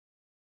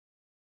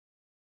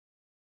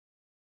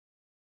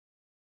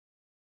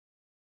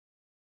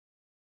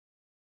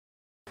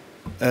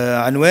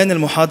عنوان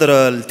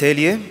المحاضرة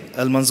التالية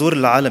المنظور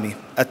العالمي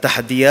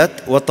التحديات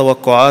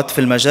والتوقعات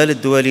في المجال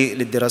الدولي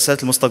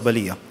للدراسات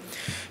المستقبلية.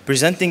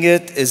 Presenting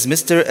it is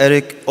Mr.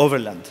 ايريك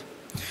اوفرلاند.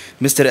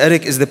 Mr.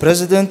 ايريك is the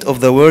president of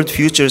the World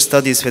Future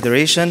Studies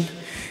Federation.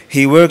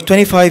 He worked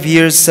 25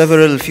 years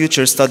several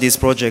future studies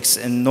projects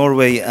in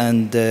Norway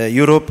and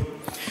Europe.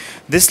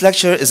 This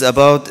lecture is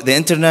about the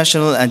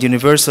international and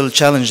universal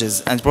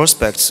challenges and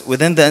prospects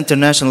within the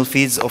international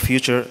fields of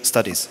future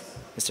studies.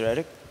 Mr.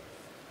 eيريك.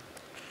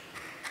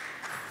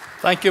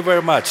 Thank you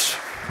very much.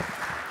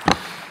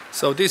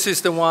 So this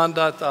is the one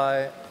that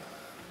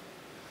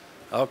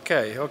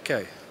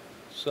okay.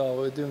 So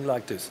we're doing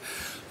like this.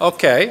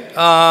 Okay,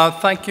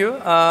 thank you.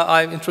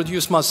 I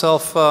introduced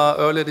myself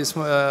earlier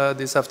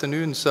this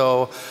afternoon,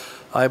 so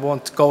I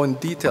won't go in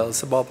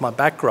details about my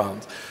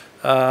background.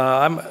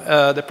 I'm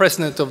the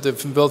president of the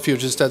World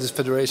Future Studies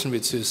Federation,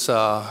 which is,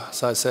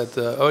 as I said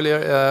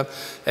earlier,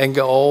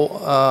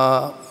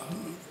 NGO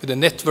with a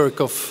network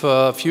of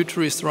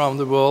futurists around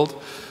the world,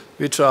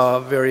 which are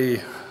very,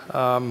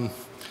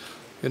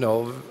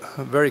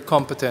 very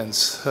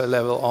competence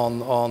level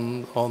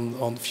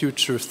on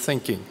future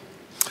thinking.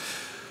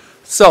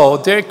 So,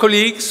 dear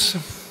colleagues,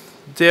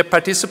 dear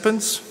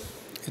participants,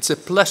 it's a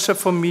pleasure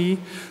for me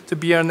to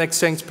be here and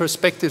exchange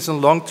perspectives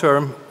on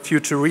long-term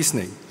future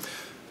reasoning.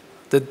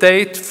 The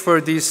date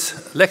for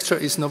this lecture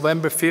is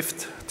November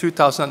 5th,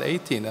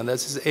 2018, and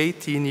this is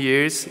 18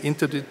 years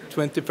into the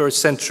 21st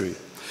century.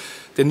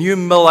 The new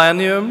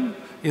millennium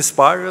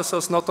inspires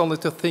us not only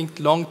to think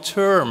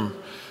long-term,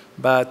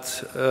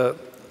 but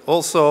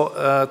also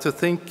to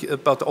think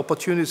about the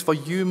opportunities for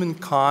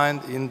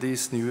humankind in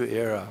this new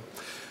era.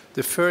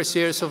 The first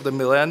years of the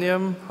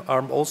millennium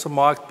are also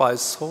marked by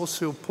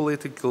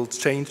socio-political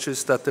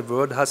changes that the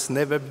world has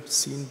never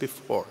seen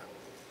before.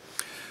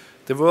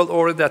 The world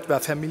order that we are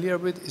familiar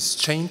with is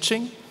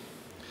changing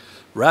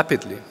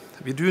rapidly.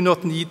 We do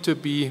not need to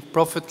be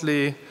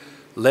prophetically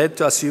led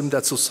to assume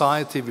that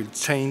society will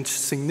change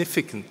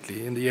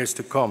significantly in the years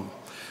to come.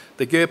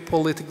 The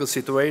geopolitical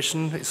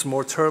situation is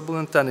more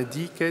turbulent than in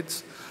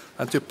decades,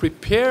 and to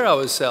prepare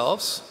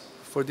ourselves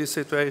for this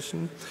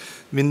situation,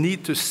 we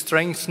need to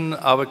strengthen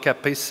our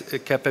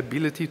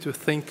capability to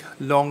think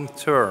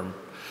long-term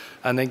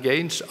and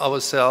engage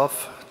ourselves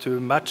to a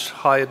much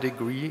higher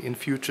degree in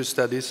future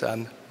studies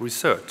and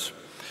research.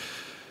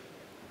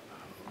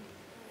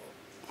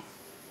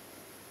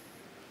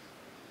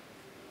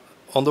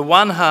 On the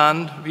one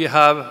hand, we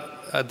have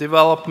a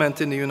development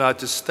in the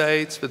United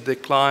States with the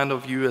decline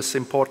of US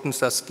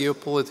importance as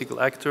geopolitical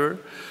actor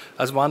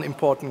as one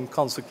important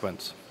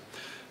consequence.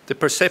 The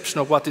perception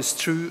of what is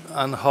true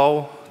and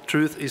how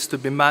truth is to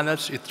be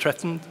managed is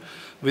threatened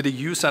with the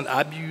use and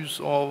abuse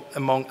of,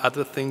 among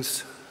other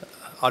things,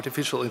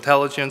 artificial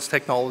intelligence,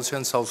 technology,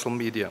 and social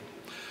media.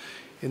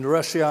 In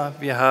Russia,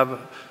 we have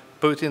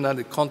Putin and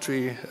the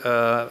country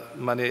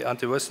many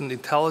anti-Western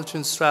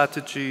intelligence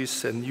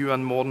strategies, a new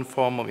and modern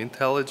form of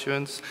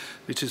intelligence,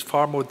 which is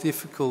far more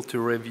difficult to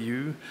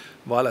review,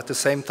 while at the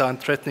same time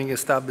threatening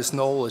established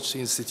knowledge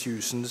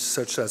institutions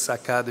such as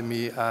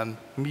academy and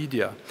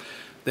media.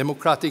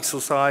 Democratic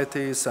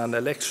societies and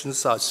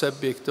elections are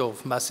subject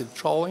of massive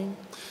trolling.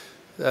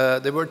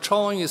 The word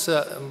trolling is,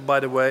 by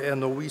the way, a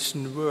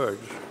Norwegian word.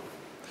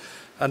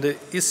 And the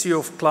issue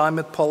of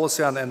climate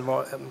policy and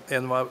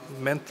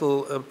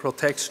environmental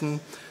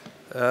protection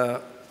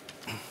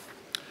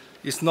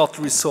is not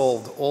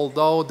resolved,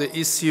 although the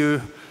issue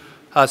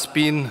has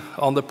been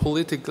on the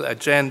political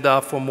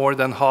agenda for more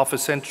than half a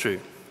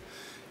century.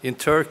 In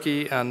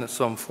Turkey and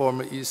some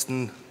former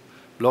Eastern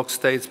Bloc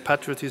states,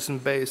 patriotism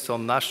based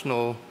on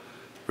national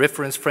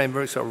reference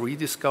frameworks are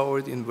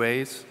rediscovered in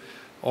ways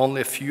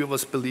only a few of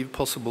us believed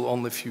possible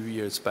only a few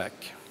years back.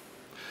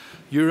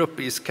 Europe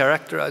is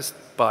characterized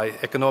by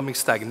economic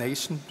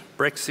stagnation,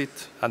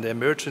 Brexit, and the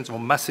emergence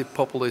of massive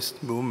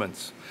populist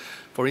movements.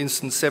 For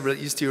instance, several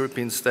East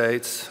European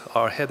states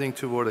are heading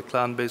toward a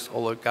clan-based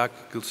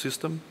oligarchical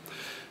system,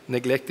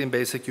 neglecting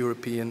basic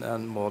European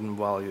and modern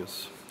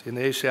values. In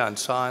Asia, and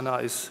China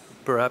is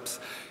perhaps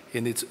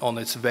on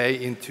its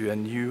way into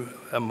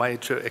a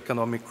major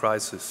economic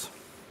crisis,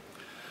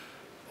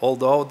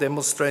 although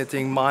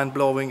demonstrating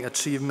mind-blowing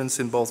achievements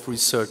in both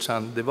research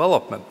and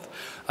development.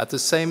 At the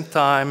same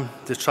time,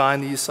 the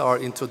Chinese are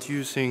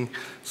introducing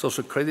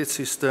social credit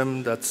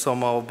system that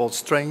somehow both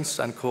strengthens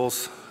and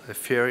cause a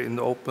fear in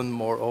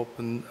more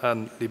open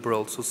and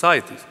liberal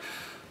societies.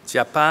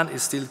 Japan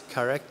is still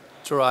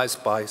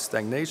characterized by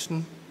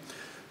stagnation.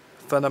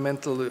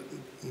 Fundamental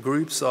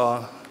groups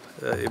are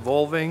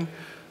evolving,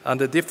 and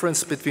the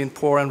difference between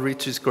poor and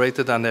rich is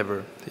greater than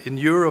ever. In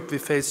Europe, we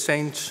face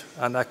change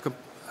and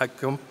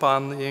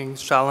accompanying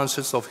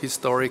challenges of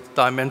historic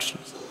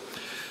dimensions.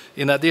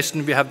 In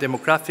addition, we have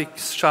demographic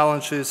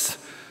challenges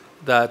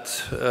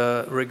that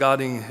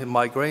regarding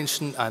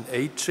migration and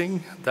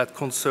aging that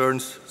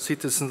concerns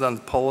citizens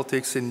and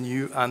politics in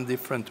new and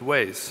different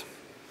ways.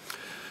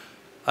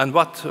 And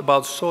what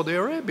about Saudi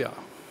Arabia?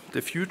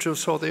 The future of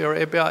Saudi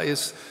Arabia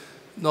is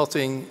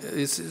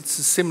it's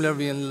similar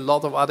in a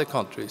lot of other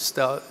countries.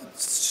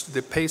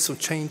 The pace of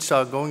change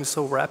are going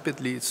so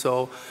rapidly,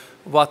 so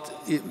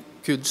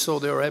could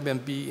Saudi Arabia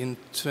be in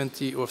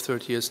 20 or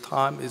 30 years'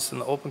 time is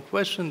an open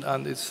question,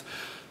 and it's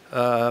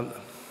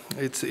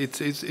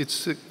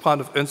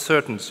kind of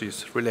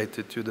uncertainties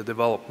related to the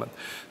development,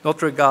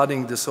 not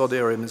regarding the Saudi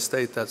Arabian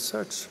state as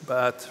such,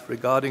 but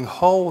regarding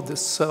how the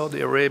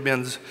Saudi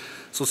Arabian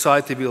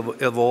society will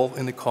evolve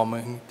in the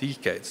coming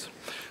decades.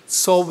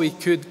 So we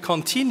could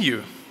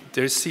continue.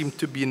 There seem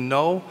to be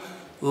no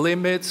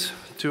limits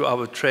to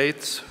our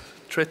threats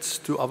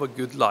to our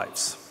good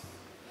lives.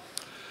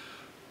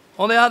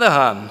 On the other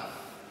hand,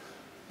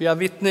 we are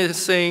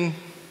witnessing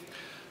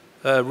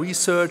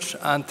research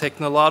and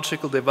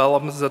technological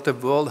developments that the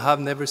world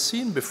have never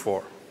seen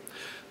before.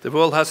 The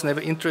world has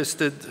never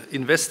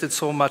invested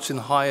so much in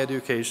higher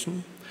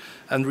education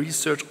and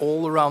research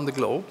all around the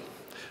globe.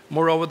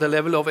 Moreover, the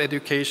level of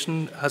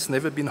education has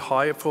never been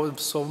higher for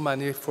so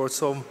many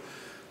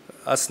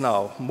as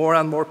now. More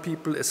and more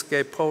people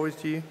escape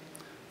poverty.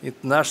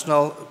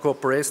 International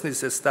cooperation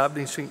is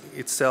establishing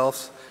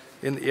itself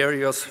in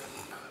areas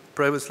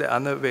previously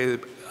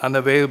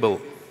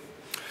unavailable.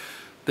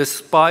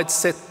 Despite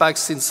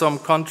setbacks in some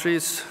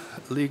countries,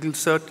 legal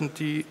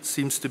certainty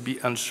seems to be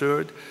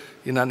ensured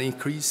in an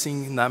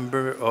increasing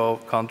number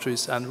of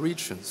countries and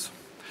regions.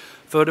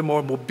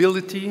 Furthermore,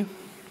 mobility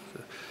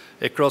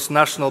across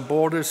national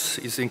borders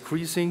is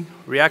increasing.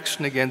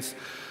 Reaction against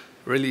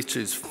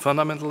religious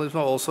fundamentalism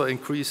also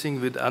increasing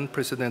with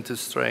unprecedented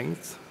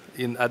strength.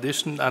 In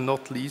addition, and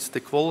not least, the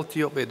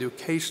quality of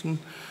education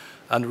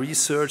and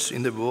research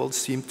in the world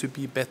seem to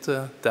be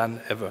better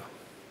than ever.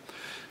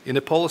 In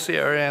the policy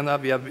arena,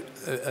 we have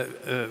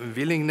a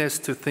willingness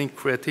to think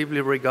creatively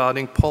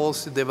regarding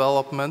policy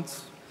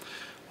development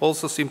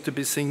also seem to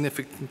be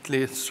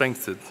significantly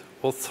strengthened.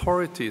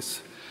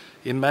 Authorities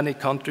in many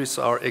countries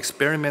are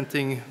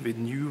experimenting with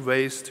new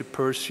ways to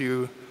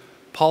pursue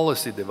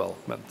policy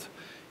development.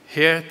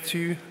 Here,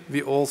 too,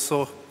 we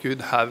also could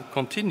have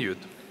continued.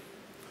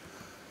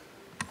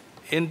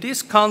 In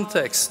this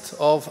context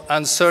of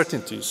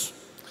uncertainties,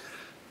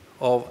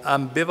 of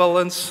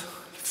ambivalence,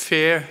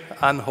 fear,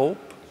 and hope,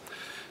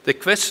 the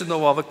question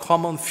of our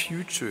common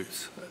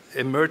futures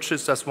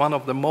emerges as one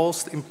of the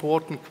most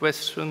important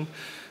questions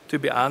to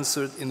be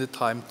answered in the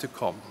time to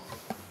come.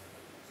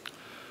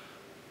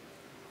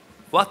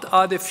 What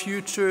are the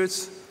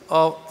futures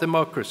of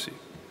democracy?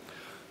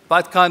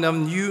 What kinds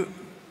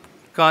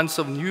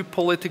of new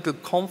political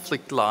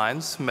conflict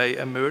lines may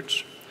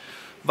emerge?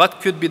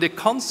 What could be the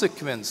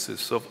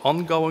consequences of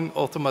ongoing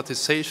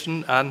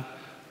automatization and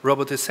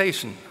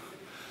robotization?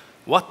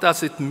 What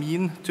does it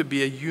mean to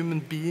be a human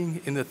being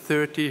in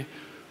 30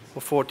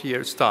 or 40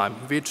 years' time,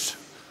 which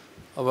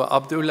our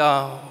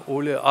Abdullah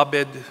Ole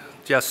Abed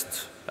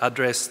just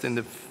addressed in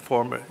the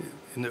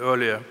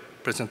earlier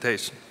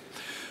presentation?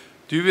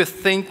 Do we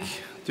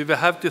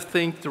have to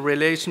think the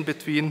relation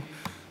between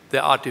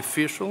the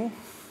artificial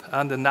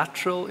and the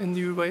natural in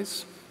new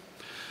ways?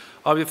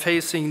 Are we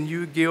facing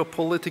new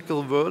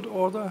geopolitical world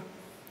order?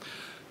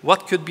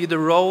 What could be the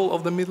role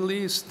of the Middle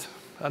East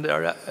and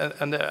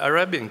the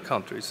Arabian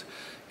countries?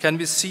 Can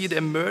we see the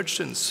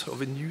emergence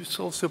of a new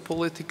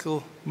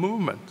socio-political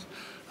movement?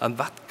 And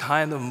what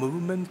kind of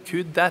movement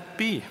could that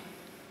be?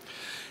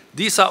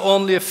 These are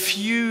only a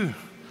few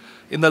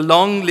in a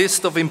long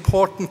list of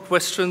important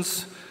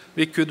questions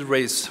we could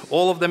raise.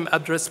 All of them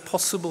address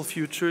possible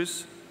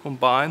futures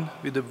combined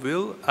with the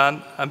will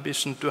and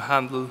ambition to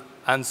handle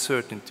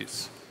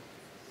uncertainties.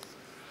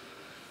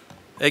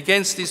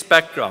 Against this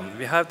background,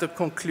 we have to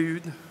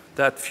conclude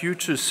that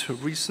futures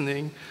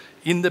reasoning,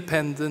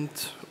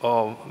 independent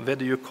of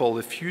whether you call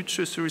it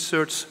futures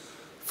research,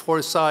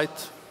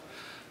 foresight,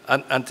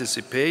 and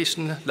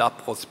anticipation, la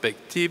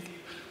prospective,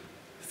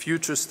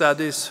 future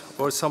studies,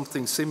 or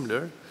something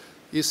similar,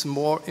 is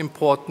more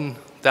important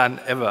than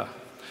ever.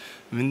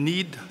 We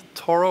need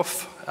thorough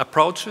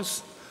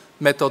approaches,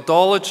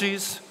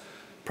 methodologies,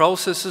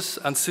 processes,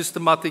 and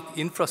systematic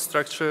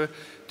infrastructure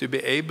to be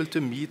able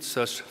to meet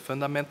such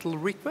fundamental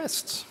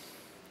requests.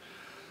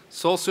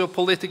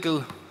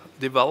 Socio-political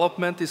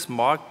development is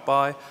marked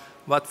by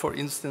what, for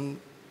instance,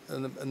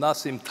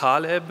 Nassim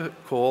Taleb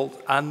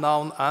called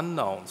unknown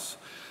unknowns,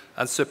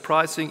 and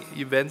surprising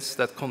events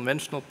that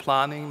conventional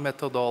planning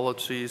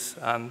methodologies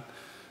and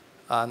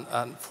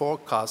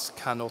forecasts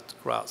cannot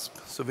grasp.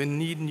 So we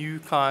need new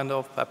kind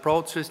of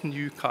approaches,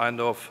 new kind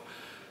of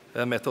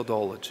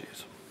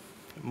methodologies.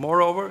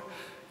 Moreover,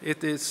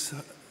 it is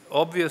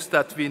obvious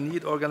that we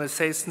need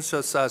organizations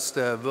such as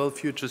the World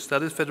Future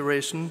Studies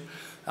Federation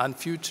and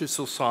future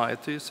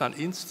societies and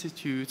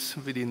institutes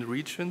within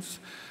regions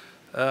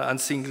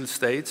and single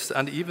states,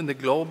 and even at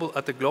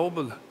the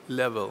global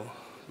level,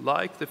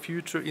 like the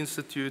Future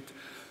Institute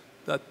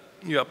that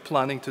you are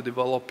planning to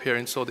develop here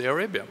in Saudi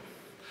Arabia.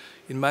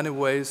 In many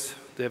ways,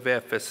 the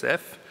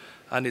WFSF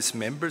and its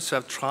members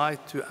have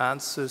tried to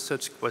answer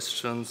such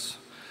questions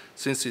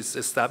since its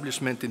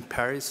establishment in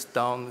Paris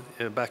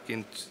back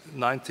in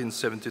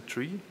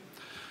 1973.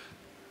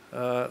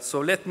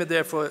 So let me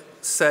therefore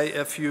say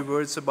a few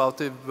words about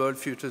the World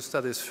Future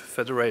Studies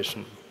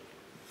Federation.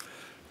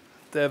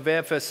 The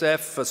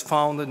WFSF was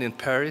founded in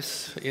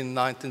Paris in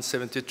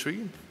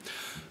 1973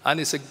 and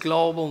is a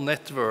global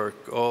network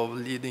of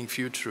leading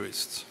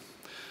futurists.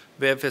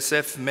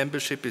 WFSF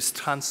membership is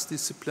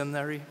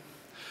transdisciplinary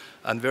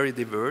and very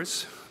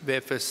diverse.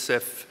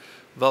 WFSF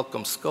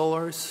welcomes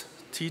scholars,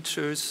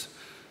 teachers,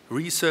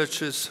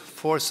 researchers,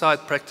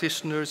 foresight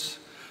practitioners,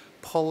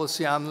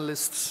 policy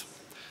analysts,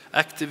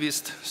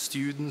 activists,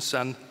 students,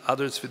 and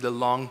others with a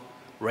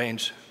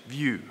long-range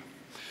view.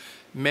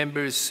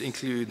 Members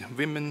include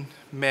women,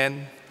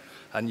 men,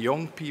 and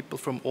young people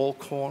from all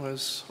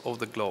corners of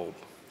the globe.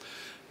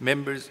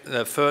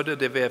 Further,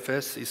 the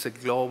WFS is a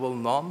global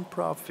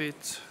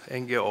non-profit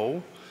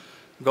NGO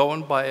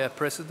governed by a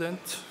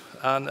president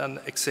and an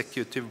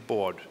executive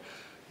board.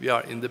 We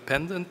are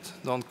independent,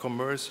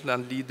 non-commercial,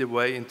 and lead the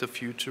way into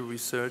future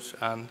research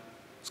and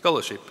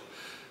scholarship.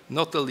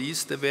 Not the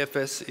least, the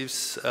WFS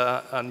is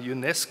an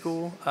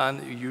UNESCO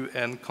and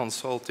UN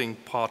consulting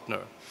partner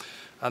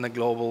and a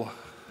global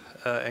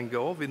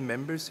NGO with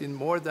members in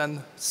more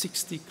than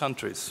 60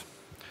 countries.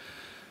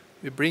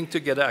 We bring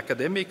together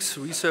academics,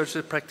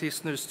 researchers,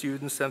 practitioners,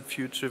 students, and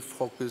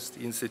future-focused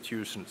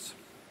institutions.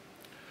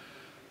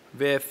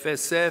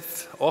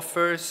 WFSF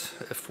offers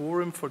a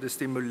forum for the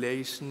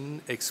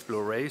stimulation,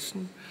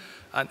 exploration,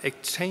 and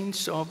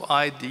exchange of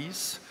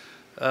ideas,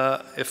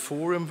 a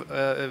forum,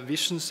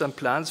 visions and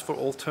plans for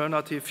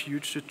alternative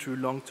future through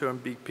long-term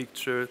big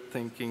picture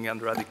thinking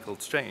and radical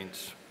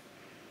change.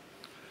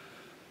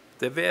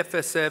 The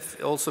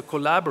WFSF also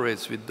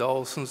collaborates with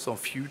dozens of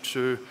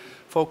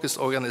future-focused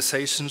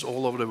organizations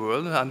all over the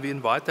world, and we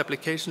invite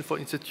applications for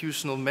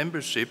institutional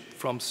membership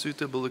from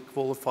suitably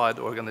qualified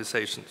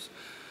organizations.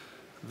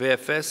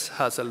 WFS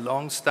has a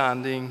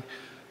long-standing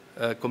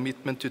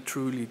commitment to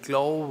truly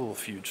global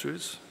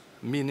futures,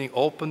 meaning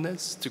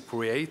openness to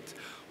create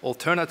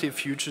alternative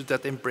futures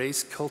that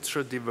embrace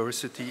cultural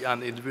diversity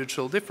and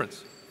individual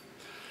difference.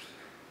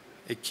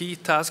 A key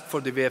task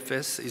for the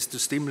WFS is to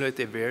stimulate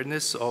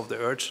awareness of the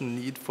urgent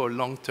need for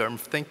long-term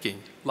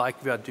thinking,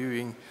 like we are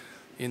doing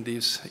in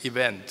this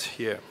event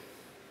here.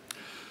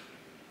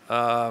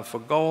 For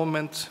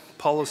government,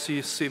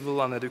 policy,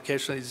 civil, and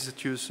educational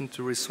institutions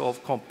to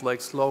resolve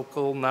complex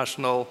local,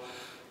 national,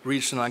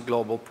 regional, and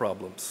global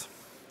problems.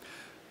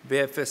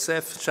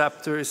 WFSF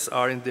chapters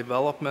are in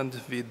development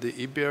with the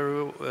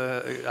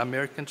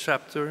Ibero-American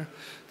chapter,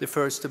 the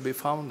first to be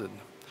founded.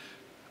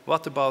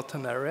 What about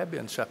an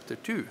Arabian chapter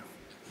too?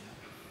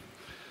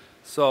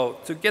 So,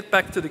 to get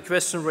back to the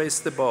question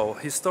raised above,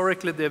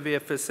 historically the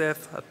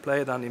WFSF had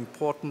played an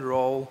important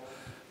role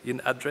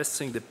in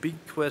addressing the big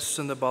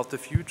question about the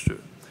future.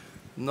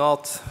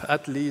 Not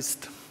at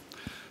least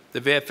the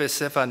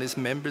WFSF and its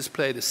members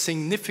played a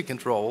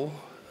significant role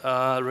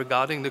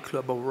regarding the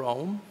Club of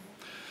Rome,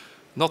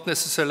 not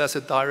necessarily as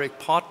a direct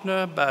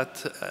partner,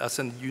 but as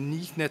a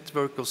unique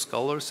network of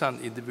scholars and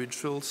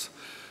individuals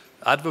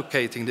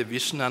advocating the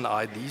vision and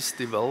ideas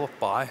developed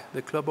by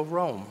the Club of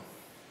Rome.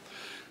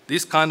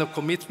 This kind of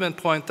commitment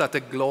points at the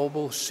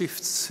global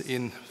shifts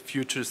in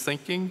future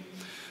thinking.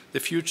 The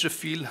future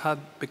field had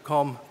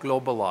become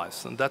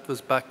globalized, and that was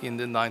back in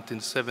the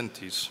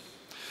 1970s.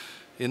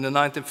 In the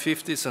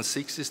 1950s and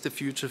 60s, the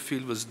future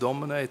field was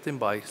dominated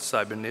by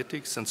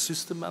cybernetics and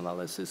system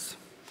analysis,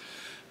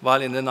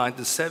 while in the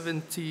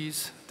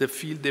 1970s, the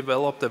field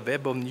developed a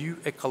web of new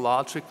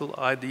ecological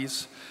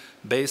ideas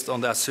based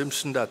on the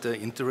assumption that the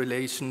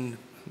interrelation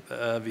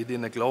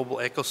within a global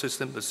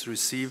ecosystem was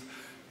received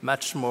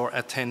much more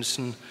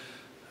attention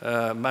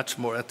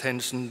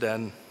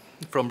than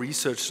from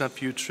research on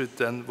future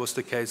than was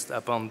the case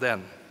upon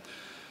then.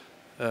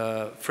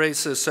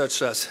 Phrases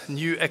such as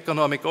new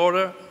economic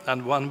order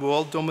and one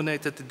world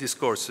dominated the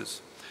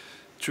discourses.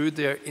 Through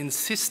their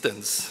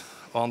insistence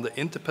on the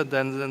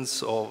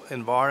interdependence of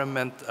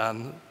environment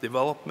and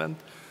development,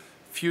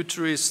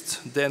 futurists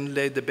then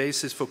laid the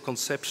basis for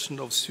conception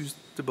of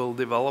sustainable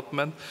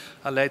development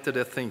and later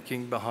their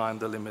thinking behind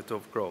the limit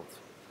of growth.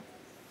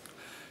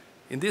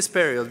 In this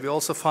period, we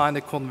also find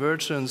a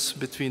convergence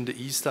between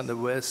the East and the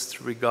West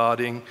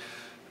regarding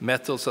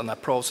methods and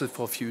approaches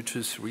for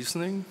futures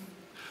reasoning.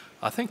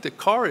 I think the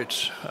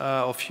courage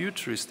of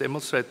futurists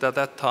demonstrates that at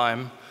that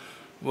time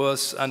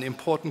was an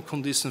important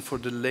condition for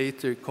the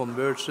later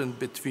convergence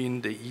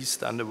between the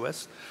East and the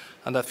West,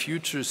 and that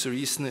futurist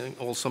reasoning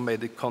also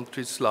made the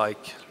countries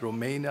like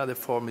Romania, the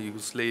former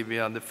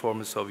Yugoslavia, and the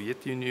former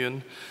Soviet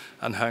Union,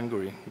 and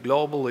Hungary.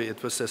 Globally,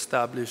 it was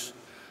established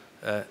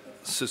a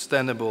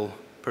sustainable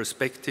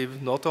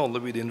perspective, not only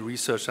within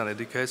research and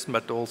education,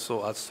 but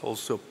also as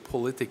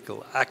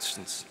political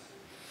actions.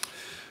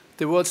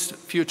 The World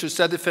Future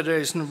Study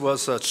Federation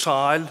was a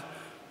child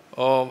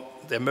of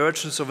the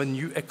emergence of a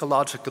new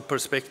ecological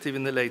perspective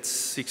in the late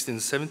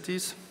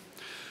 1670s.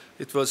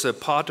 It was a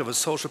part of a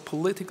social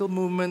political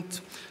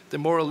movement. The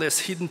more or less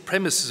hidden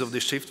premises of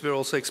the shift were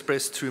also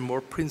expressed through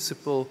more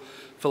principled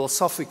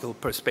philosophical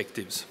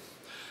perspectives.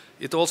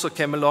 It also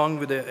came along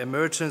with the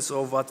emergence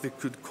of what we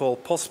could call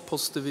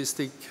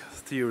post-positivistic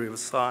theory of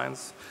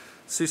science,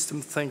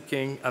 system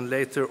thinking, and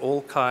later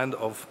all kinds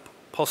of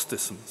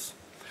postisms.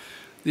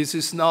 This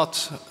is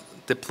not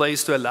the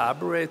place to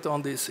elaborate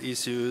on these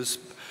issues.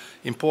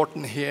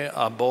 Important here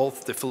are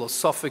both the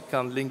philosophical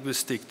and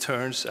linguistic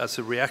turns as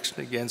a reaction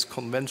against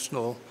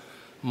conventional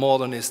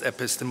modernist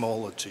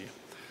epistemology.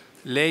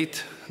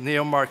 Late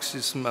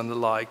neo-Marxism and the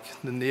like,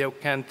 the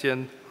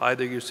neo-Kantian,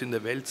 Heidegger's in the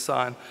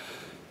Weltsein,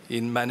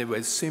 in many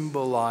ways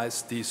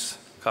symbolize these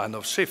kind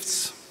of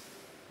shifts.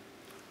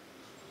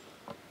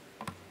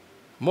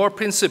 More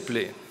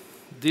principally,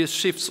 these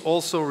shifts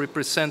also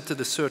represented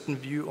a certain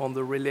view on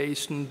the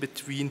relation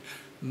between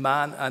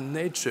man and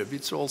nature,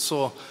 which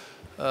also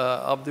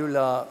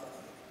Abdullah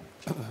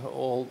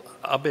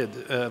Abed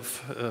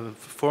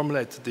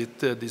formulated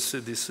it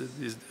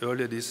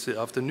earlier this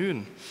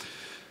afternoon.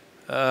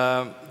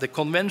 The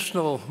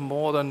conventional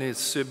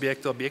modernist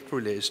subject-object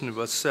relation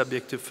was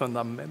subject to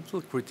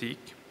fundamental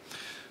critique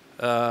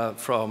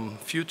from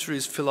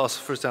futurist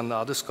philosophers and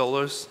other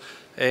scholars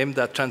aimed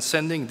at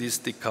transcending this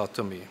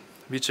dichotomy,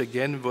 which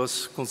again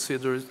was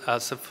considered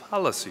as a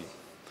fallacy.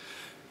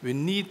 We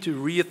need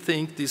to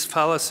rethink this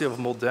fallacy of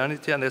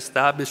modernity and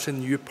establish a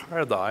new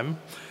paradigm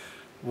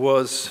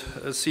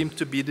seemed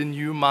to be the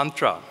new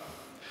mantra.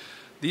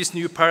 This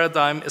new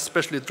paradigm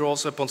especially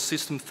draws upon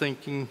system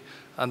thinking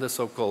and the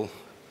so-called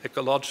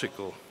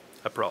ecological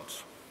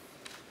approach.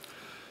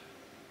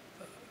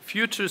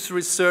 Futurist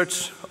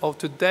research of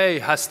today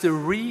has to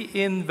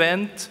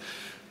reinvent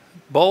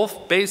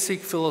both basic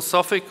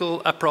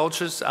philosophical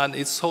approaches and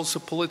its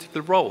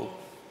socio-political role.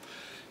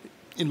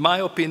 In my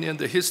opinion,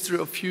 the history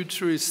of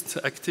futurist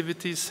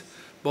activities,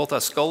 both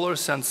as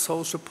scholars and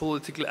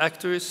socio-political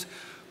actors,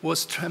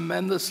 was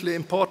tremendously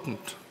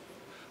important.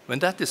 When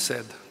that is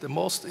said, the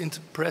most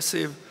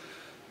impressive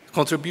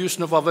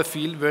contribution of our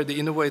field were the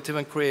innovative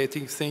and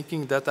creative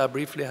thinking that I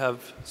briefly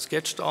have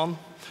sketched on,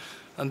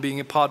 and being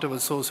a part of a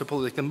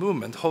socio-political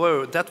movement.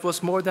 However, that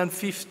was more than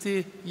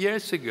 50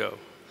 years ago.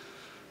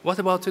 What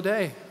about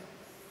today?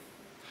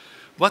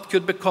 What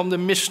could become the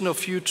mission of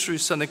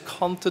futurists and the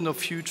content of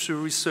future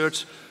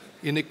research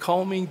in the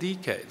coming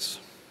decades?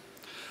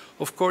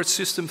 Of course,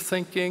 system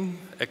thinking,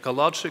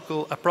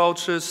 ecological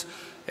approaches,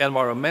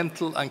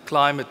 environmental and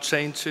climate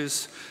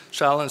challenges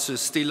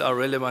still are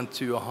relevant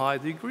to a high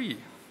degree.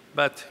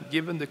 But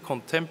given the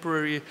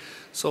contemporary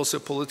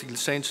socio-political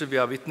changes we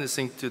are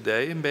witnessing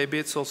today, maybe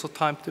it's also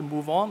time to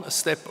move on a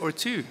step or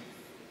two.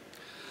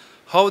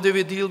 How do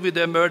we deal with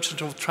the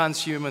emergence of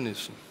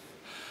transhumanism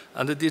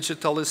and the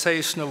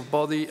digitalization of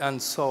body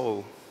and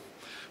soul?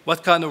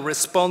 What kind of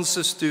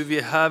responses do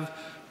we have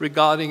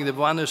regarding the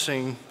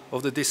vanishing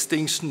of the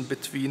distinction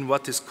between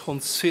what is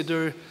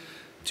considered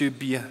to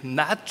be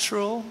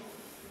natural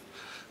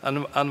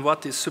and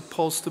what is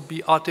supposed to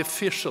be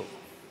artificial?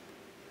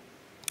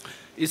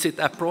 Is it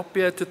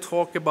appropriate to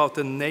talk about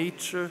the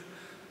nature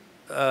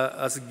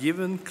as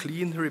given,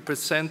 clean,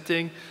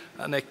 representing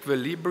an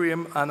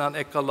equilibrium and an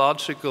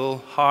ecological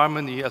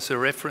harmony as a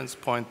reference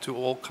point to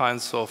all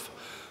kinds of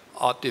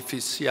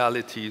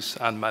artificialities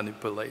and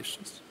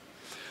manipulations?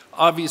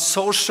 Are we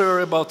so sure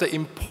about the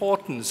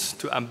importance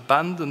to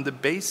abandon the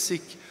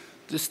basic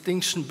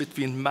distinction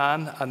between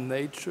man and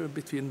nature,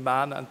 between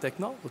man and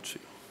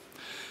technology?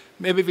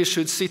 Maybe we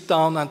should sit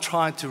down and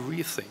try to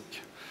rethink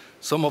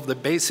some of the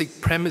basic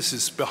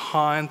premises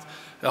behind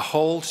a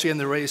whole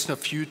generation of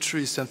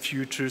futurists and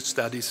future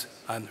studies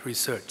and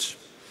research.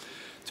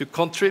 To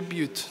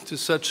contribute to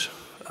such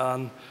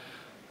a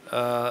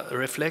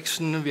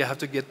reflection, we have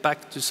to get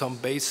back to some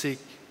basic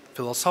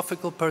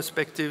philosophical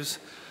perspectives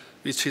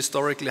which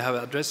historically have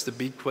addressed the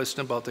big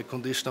question about the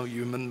condition of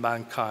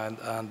mankind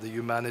and the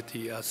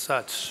humanity as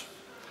such.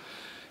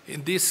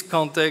 In this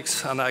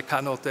context, and I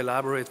cannot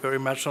elaborate very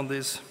much on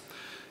this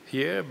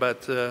here,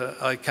 but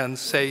I can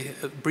say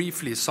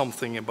briefly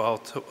something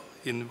about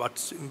in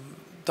what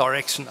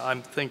direction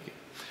I'm thinking.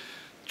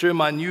 Through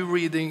my new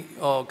reading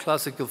of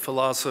classical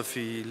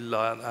philosophy,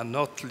 and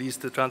not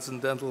least the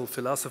transcendental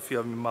philosophy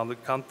of Immanuel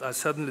Kant, I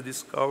suddenly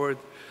discovered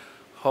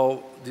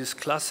how this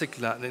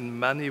classical and in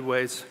many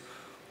ways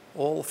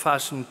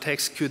old-fashioned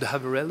text could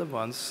have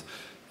relevance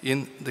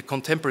in the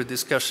contemporary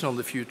discussion on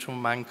the future of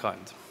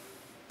mankind.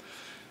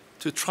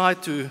 To try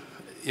to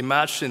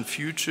imagine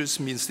futures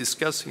means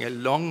discussing a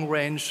long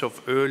range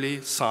of early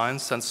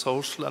science and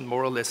social and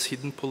more or less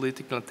hidden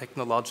political and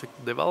technological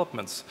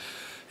developments.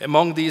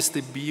 Among these,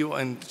 the bio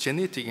and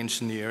genetic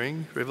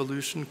engineering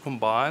revolution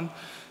combined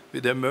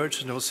with the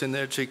emergence of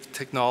synergic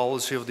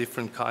technology of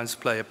different kinds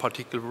play a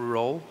particular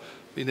role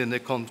within the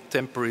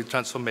contemporary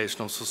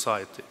transformation of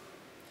society.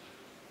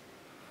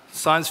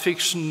 Science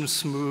fiction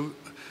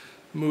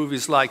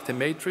movies like The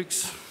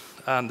Matrix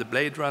and The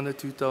Blade Runner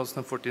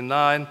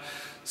 2049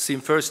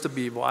 seem first to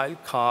be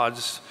wild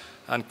cards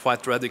and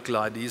quite radical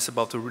ideas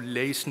about the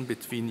relation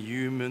between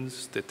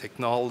humans, the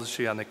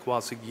technology, and a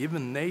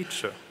quasi-given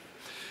nature,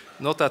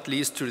 not at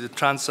least through the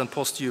trans and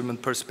post-human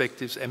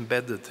perspectives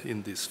embedded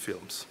in these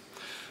films.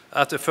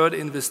 After further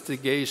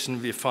investigation,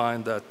 we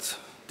find that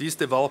these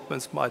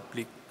developments might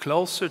be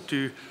closer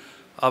to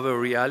our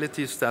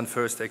realities than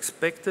first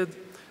expected,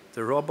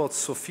 The robot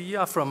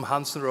Sophia from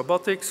Hanson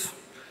Robotics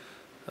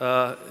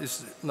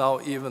is now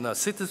even a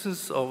citizen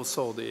of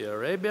Saudi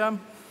Arabia.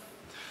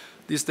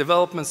 These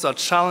developments are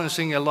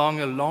challenging along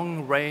a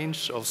long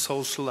range of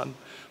social and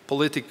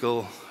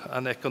political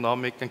and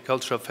economic and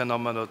cultural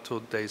phenomena to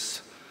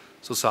today's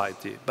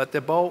society. But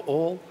above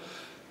all,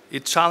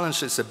 it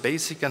challenges a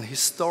basic and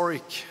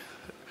historic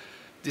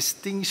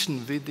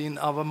distinction within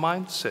our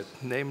mindset,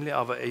 namely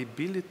our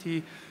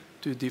ability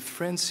to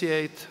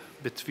differentiate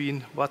between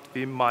what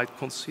we might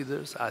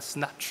consider as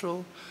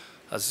natural,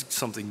 as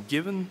something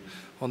given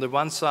on the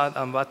one side,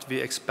 and what we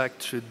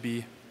expect should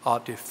be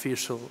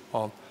artificial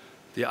on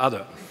the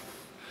other.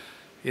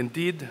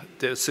 Indeed,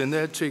 the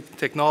synergic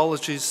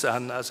technologies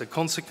and as a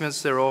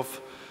consequence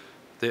thereof,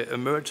 the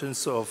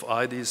emergence of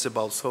ideas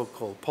about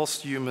so-called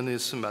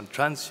post-humanism and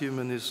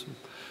transhumanism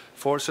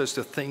force us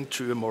to think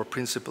through a more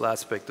principal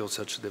aspect of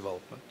such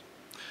development.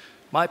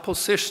 My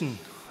position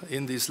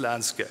in this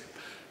landscape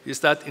is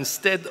that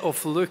instead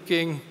of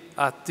looking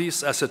at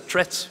this as a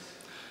threat,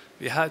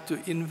 we have to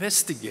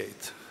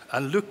investigate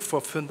and look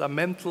for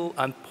fundamental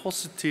and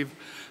positive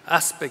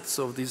aspects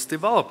of these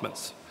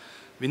developments.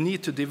 We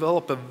need to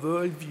develop a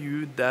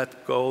worldview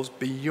that goes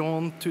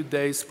beyond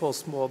today's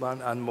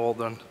postmodern and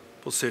modern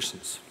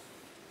positions.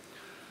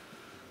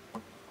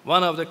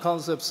 One of the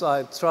concepts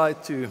I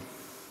tried to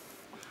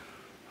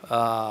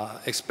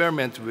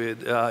experiment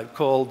with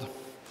called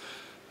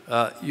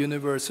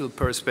universal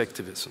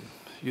perspectivism.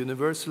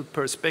 Universal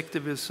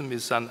perspectivism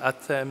is an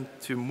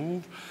attempt to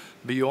move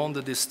beyond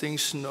the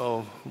distinction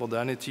of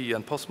modernity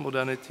and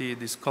postmodernity.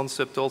 This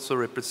concept also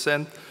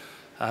represents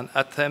an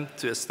attempt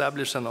to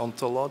establish an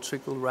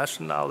ontological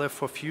rationale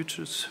for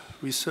futures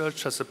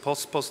research as a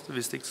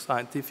post-positivistic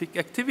scientific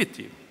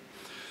activity.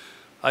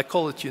 I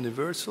call it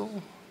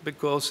universal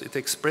because it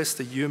expresses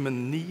the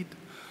human need,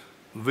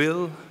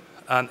 will,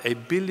 and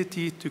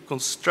ability to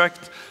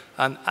construct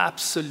an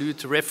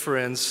absolute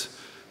reference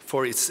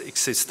for its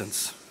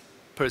existence.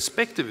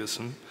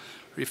 Perspectivism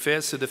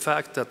refers to the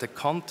fact that the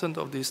content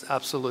of these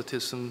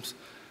absolutisms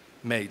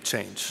may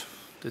change.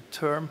 The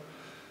term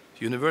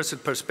universal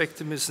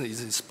perspectivism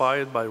is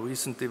inspired by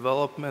recent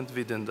development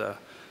within the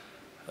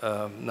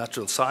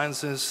natural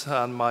sciences,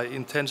 and my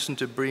intention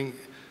to bring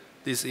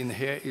this in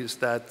here is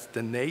that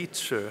the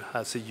nature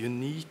has a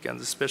unique and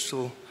a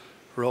special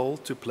role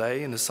to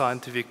play in the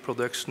scientific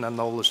production and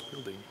knowledge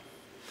building.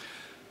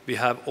 We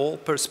have all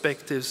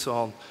perspectives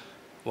on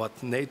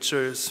what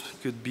natures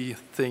could be,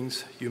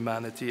 things,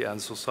 humanity,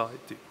 and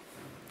society.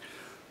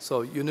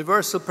 So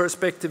universal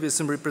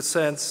perspectivism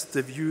represents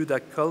the view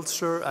that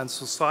culture and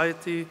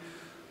society,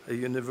 a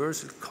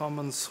universal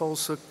common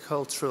social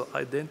cultural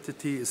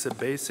identity, is a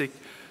basic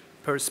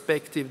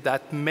perspective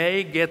that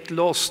may get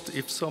lost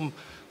if some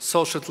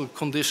societal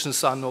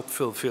conditions are not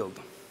fulfilled.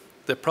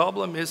 The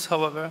problem is,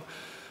 however,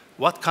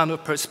 what kind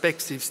of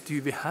perspectives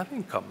do we have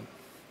in common?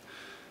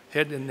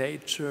 Here the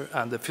nature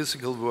and the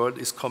physical world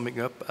is coming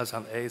up as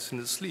an ace in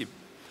the sleeve.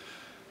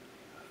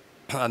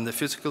 And the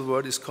physical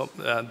world is,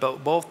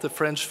 both the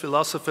French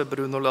philosopher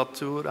Bruno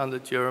Latour and the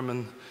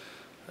German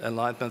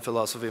Enlightenment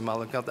philosopher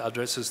Immanuel Kant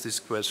addresses this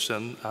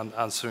question and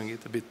answering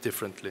it a bit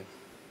differently.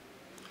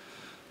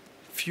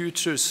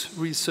 Futures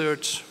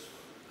research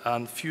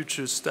and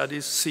future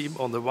studies seem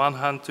on the one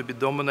hand to be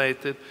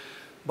dominated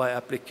by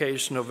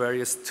application of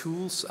various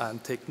tools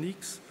and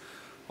techniques.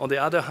 On the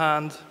other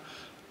hand,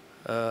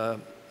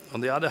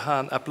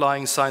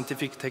 applying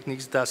scientific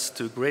techniques does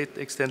to a great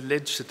extent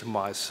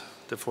legitimize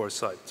the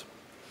foresight.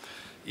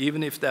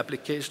 Even if the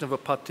application of a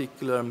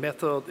particular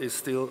method is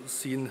still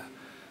seen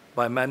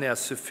by many as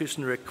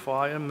sufficient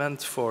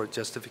requirement for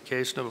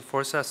justification of a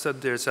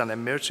foresight, there is an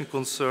emerging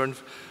concern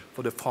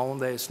for the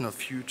foundation of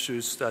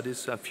future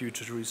studies and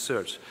future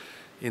research.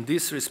 In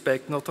this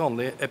respect, not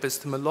only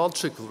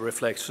epistemological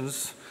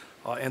reflections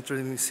are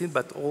entering the scene,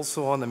 but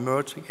also an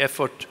emerging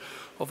effort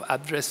of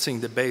addressing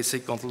the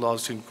basic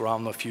ontological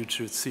ground of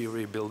future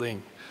theory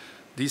building.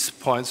 This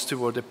points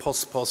toward a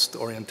post-post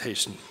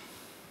orientation.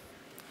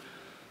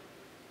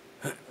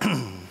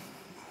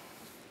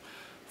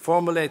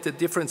 Formulated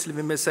differently,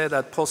 we may say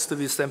that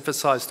positivists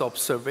emphasize the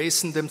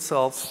observation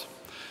themselves,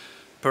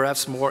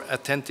 perhaps more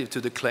attentive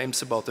to the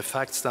claims about the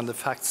facts than the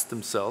facts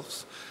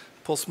themselves.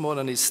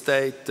 Postmodernists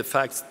state the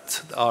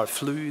facts are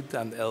fluid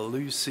and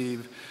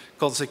elusive.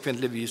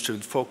 Consequently, we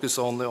should focus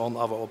only on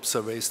our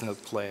observational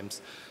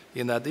claims.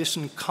 In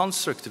addition,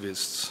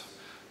 constructivists,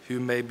 who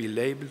may be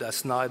labeled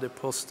as neither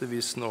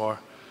positivist nor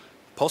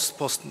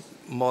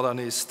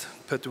post-postmodernist,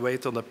 put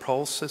weight on the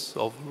process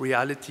of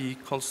reality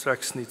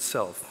construction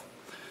itself.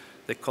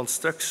 The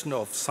construction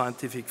of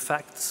scientific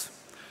facts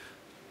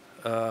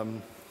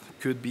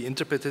could be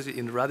interpreted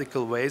in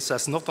radical ways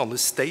as not only a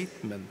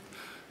statement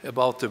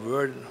about the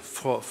world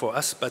for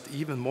us, but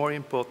even more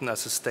important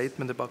as a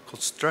statement about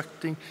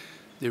constructing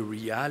the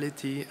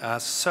reality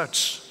as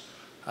such,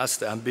 as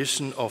the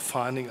ambition of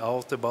finding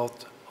out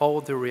about how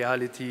the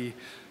reality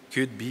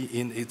could be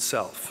in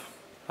itself.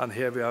 And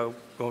here we are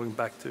going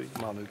back to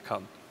Immanuel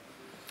Kant.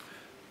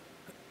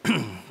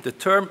 The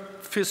term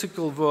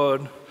physical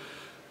world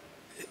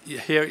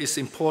here is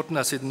important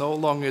as it no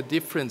longer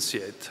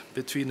differentiates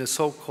between a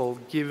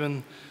so-called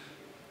given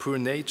pure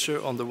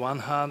nature on the one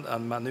hand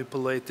and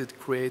manipulated,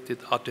 created,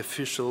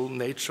 artificial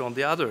nature on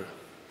the other.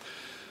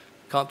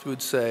 Kant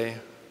would say,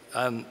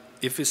 and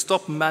if we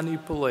stop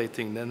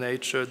manipulating the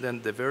nature,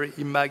 then the very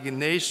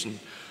imagination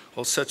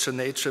of such a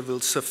nature will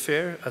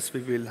suffer, as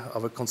we will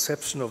our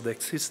conception of the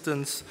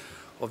existence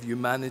of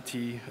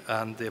humanity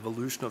and the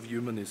evolution of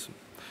humanism.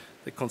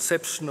 The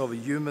conception of a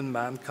human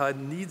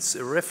mankind needs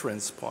a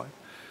reference point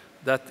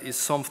that is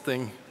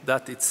something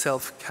that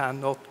itself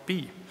cannot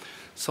be,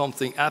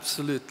 something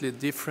absolutely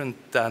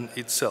different than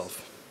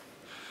itself.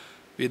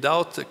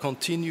 Without a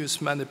continuous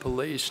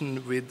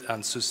manipulation with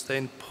and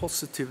sustained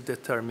positive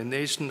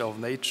determination of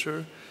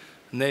nature,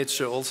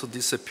 nature also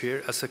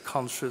disappears as a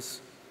conscious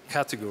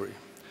category,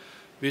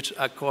 which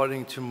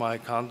according to my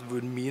Kant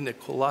would mean a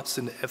collapse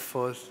in the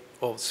effort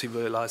of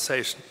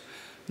civilization.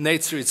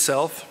 Nature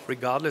itself,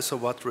 regardless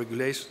of what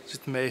regulations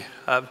it may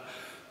have,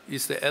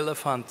 is the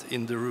elephant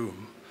in the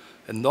room,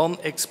 a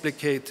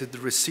non-explicated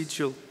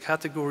residual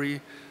category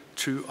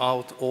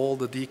throughout all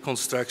the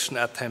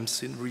deconstruction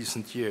attempts in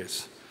recent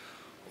years.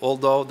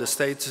 Although the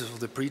status of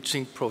the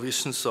preaching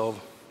provisions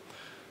of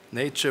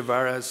nature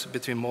varies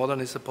between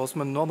modernists and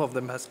postmodernists, none of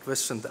them has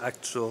questioned the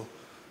actual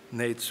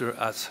nature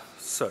as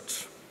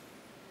such.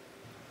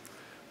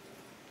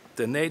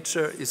 The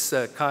nature is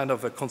a kind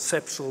of a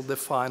conceptual,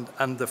 defined,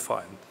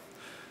 undefined,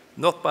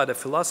 not by the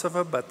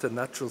philosopher, but the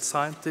natural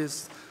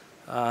scientist,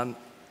 and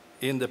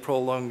in the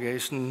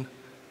prolongation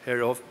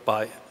hereof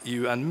by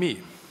you and me.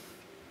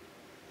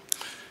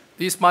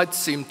 These might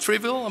seem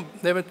trivial,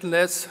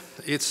 nevertheless,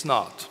 it's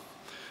not.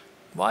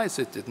 Why is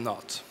it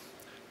not?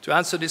 To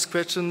answer this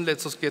question,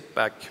 let us get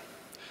back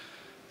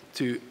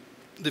to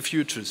the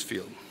futures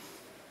field.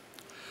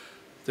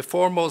 The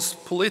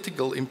foremost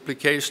political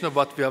implication of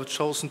what we have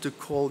chosen to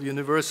call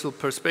universal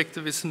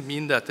perspectivism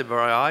means that a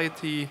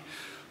variety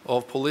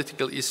of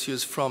political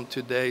issues from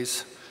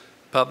today's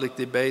public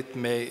debate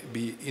may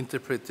be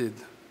interpreted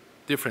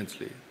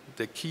differently.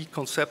 The key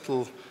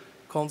conceptual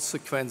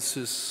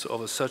consequences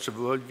of such a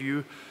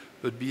worldview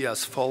would be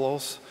as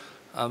follows,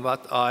 and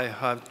what I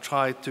have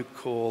tried to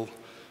call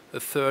a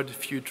third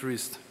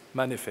futurist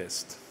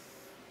manifest.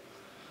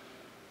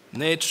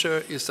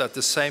 Nature is at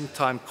the same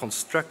time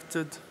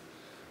constructed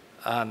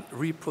and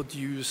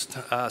reproduced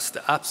as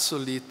the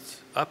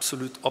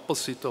absolute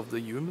opposite of the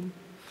human,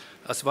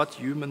 as what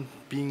human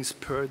beings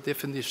per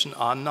definition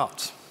are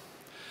not.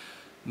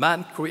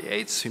 Man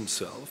creates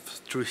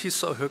himself through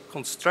his or her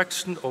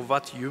construction of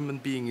what human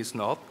being is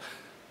not,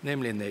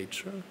 namely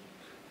nature,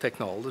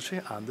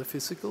 technology, and the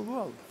physical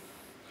world.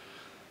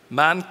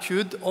 Man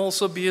could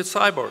also be a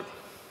cyborg.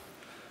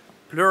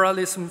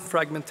 Pluralism,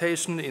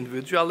 fragmentation,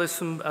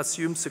 individualism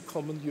assumes a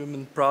common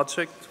human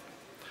project.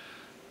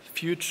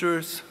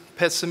 Futures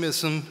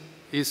pessimism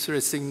is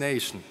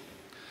resignation.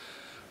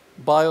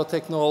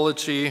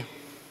 Biotechnology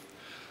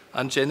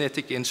and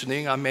genetic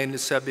engineering are mainly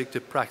subject to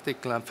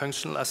practical and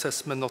functional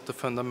assessment, not the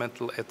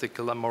fundamental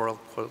ethical and moral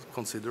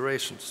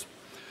considerations.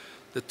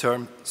 The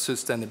term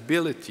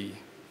sustainability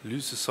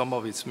loses some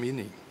of its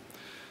meaning.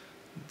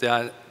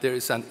 There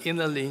is an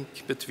inner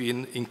link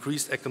between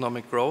increased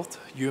economic growth,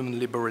 human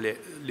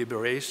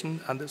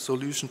liberation, and the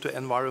solution to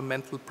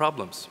environmental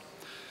problems.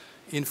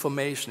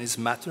 Information is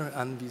matter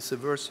and vice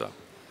versa.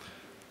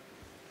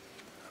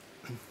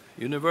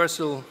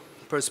 Universal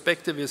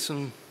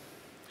perspectivism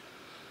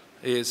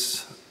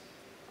is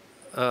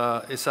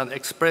an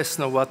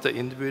expression of what the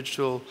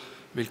individual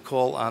will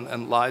call an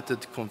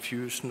enlightened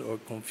confusion or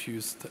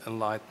confused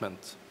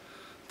enlightenment.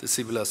 The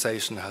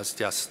civilization has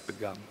just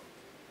begun.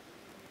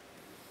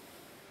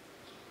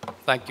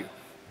 Thank you.